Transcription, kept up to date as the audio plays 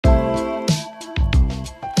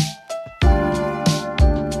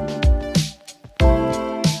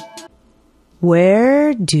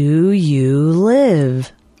Where do you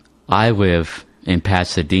live? I live in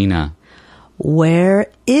Pasadena.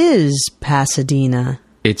 Where is Pasadena?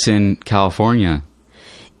 It's in California.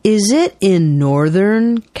 Is it in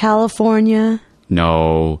Northern California?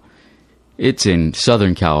 No, it's in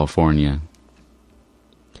Southern California.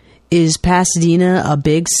 Is Pasadena a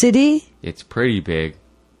big city? It's pretty big.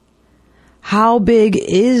 How big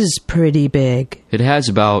is pretty big? It has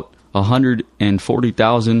about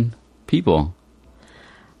 140,000 people.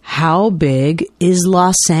 How big is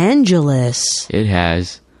Los Angeles? It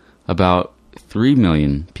has about 3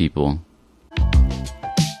 million people.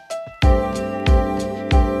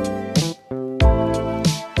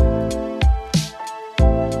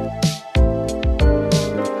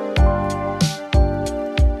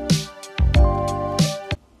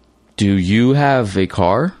 Do you have a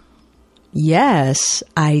car? Yes,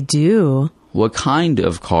 I do. What kind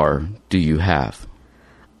of car do you have?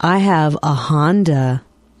 I have a Honda.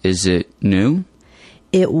 Is it new?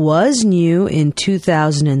 It was new in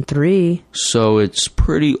 2003. So it's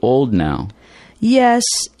pretty old now. Yes,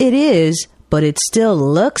 it is, but it still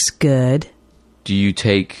looks good. Do you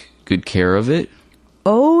take good care of it?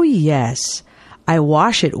 Oh, yes. I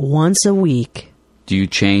wash it once a week. Do you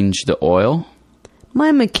change the oil?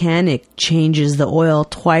 My mechanic changes the oil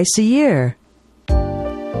twice a year.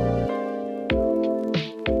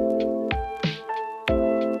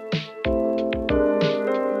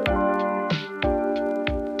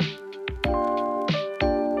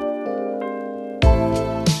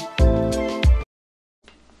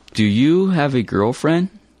 Do you have a girlfriend?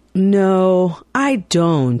 No, I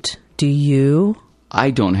don't. Do you?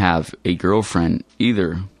 I don't have a girlfriend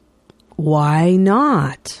either. Why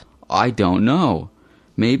not? I don't know.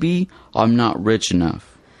 Maybe I'm not rich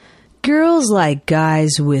enough. Girls like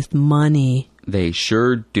guys with money. They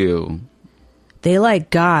sure do. They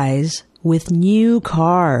like guys with new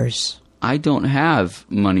cars. I don't have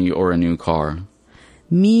money or a new car.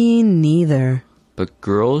 Me neither. But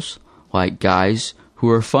girls like guys who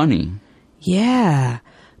are funny. Yeah,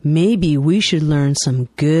 maybe we should learn some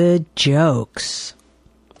good jokes.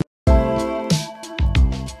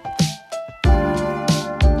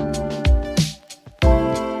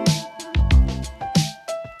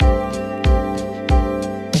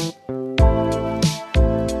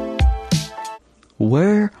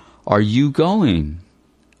 Where are you going?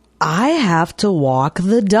 I have to walk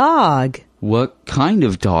the dog. What kind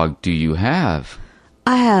of dog do you have?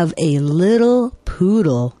 I have a little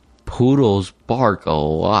poodle. Poodles bark a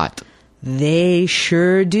lot. They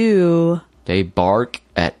sure do. They bark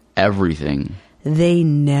at everything. They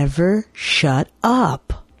never shut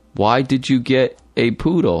up. Why did you get a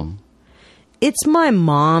poodle? It's my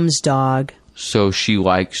mom's dog. So she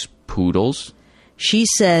likes poodles? She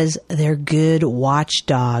says they're good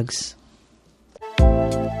watchdogs.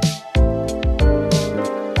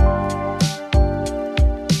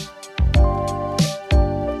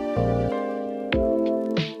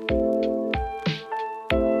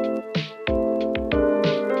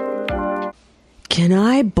 Can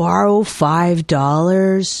I borrow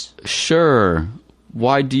 $5? Sure.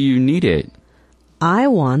 Why do you need it? I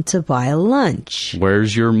want to buy lunch.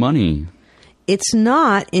 Where's your money? It's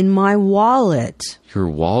not in my wallet. Your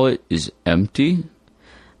wallet is empty?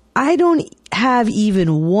 I don't have even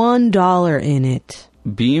 $1 in it.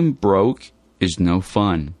 Being broke is no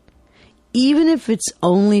fun. Even if it's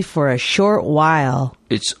only for a short while.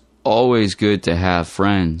 It's always good to have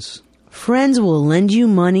friends. Friends will lend you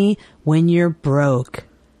money when you're broke.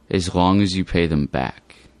 As long as you pay them back.